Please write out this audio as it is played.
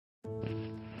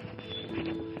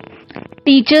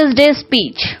Teachers' Day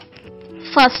speech.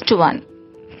 First one.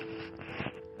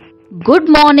 Good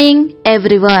morning,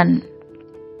 everyone.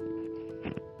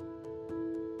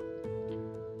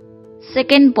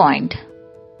 Second point.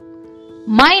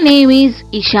 My name is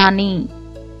Ishani.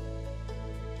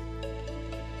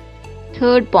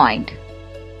 Third point.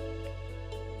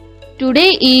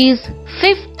 Today is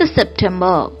 5th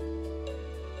September.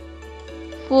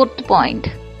 Fourth point.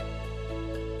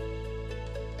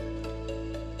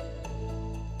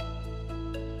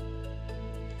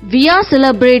 We are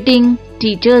celebrating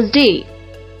Teachers' Day.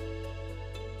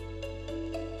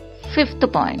 Fifth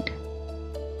point.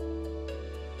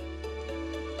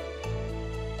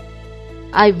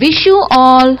 I wish you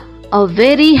all a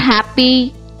very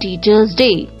happy Teachers'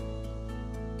 Day.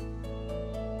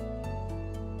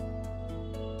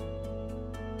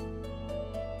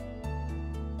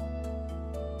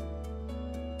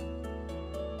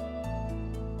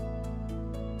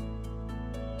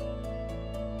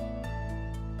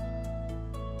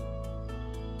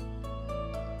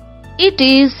 It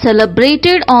is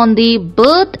celebrated on the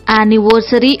birth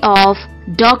anniversary of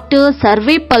Dr.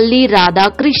 Sarvepalli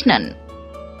Radhakrishnan.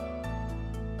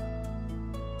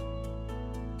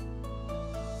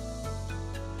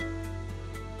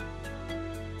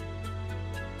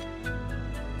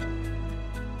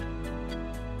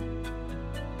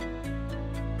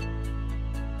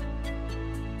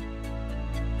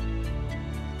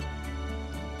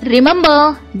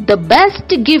 Remember, the best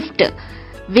gift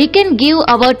we can give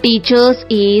our teachers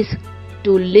is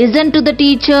to listen to the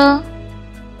teacher,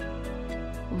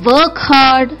 work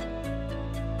hard,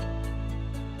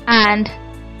 and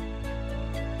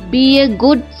be a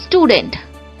good student.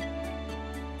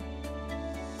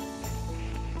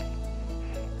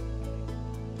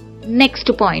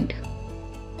 Next point.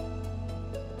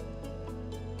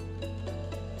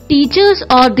 Teachers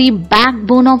are the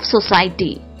backbone of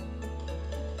society.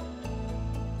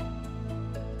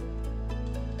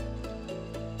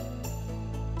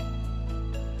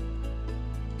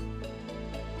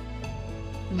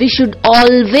 We should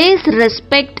always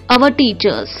respect our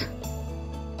teachers.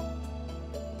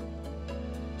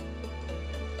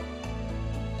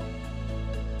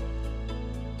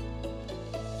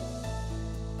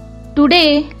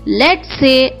 Today, let's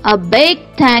say a big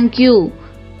thank you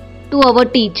to our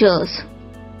teachers.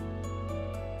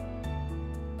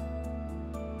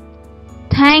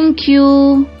 Thank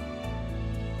you.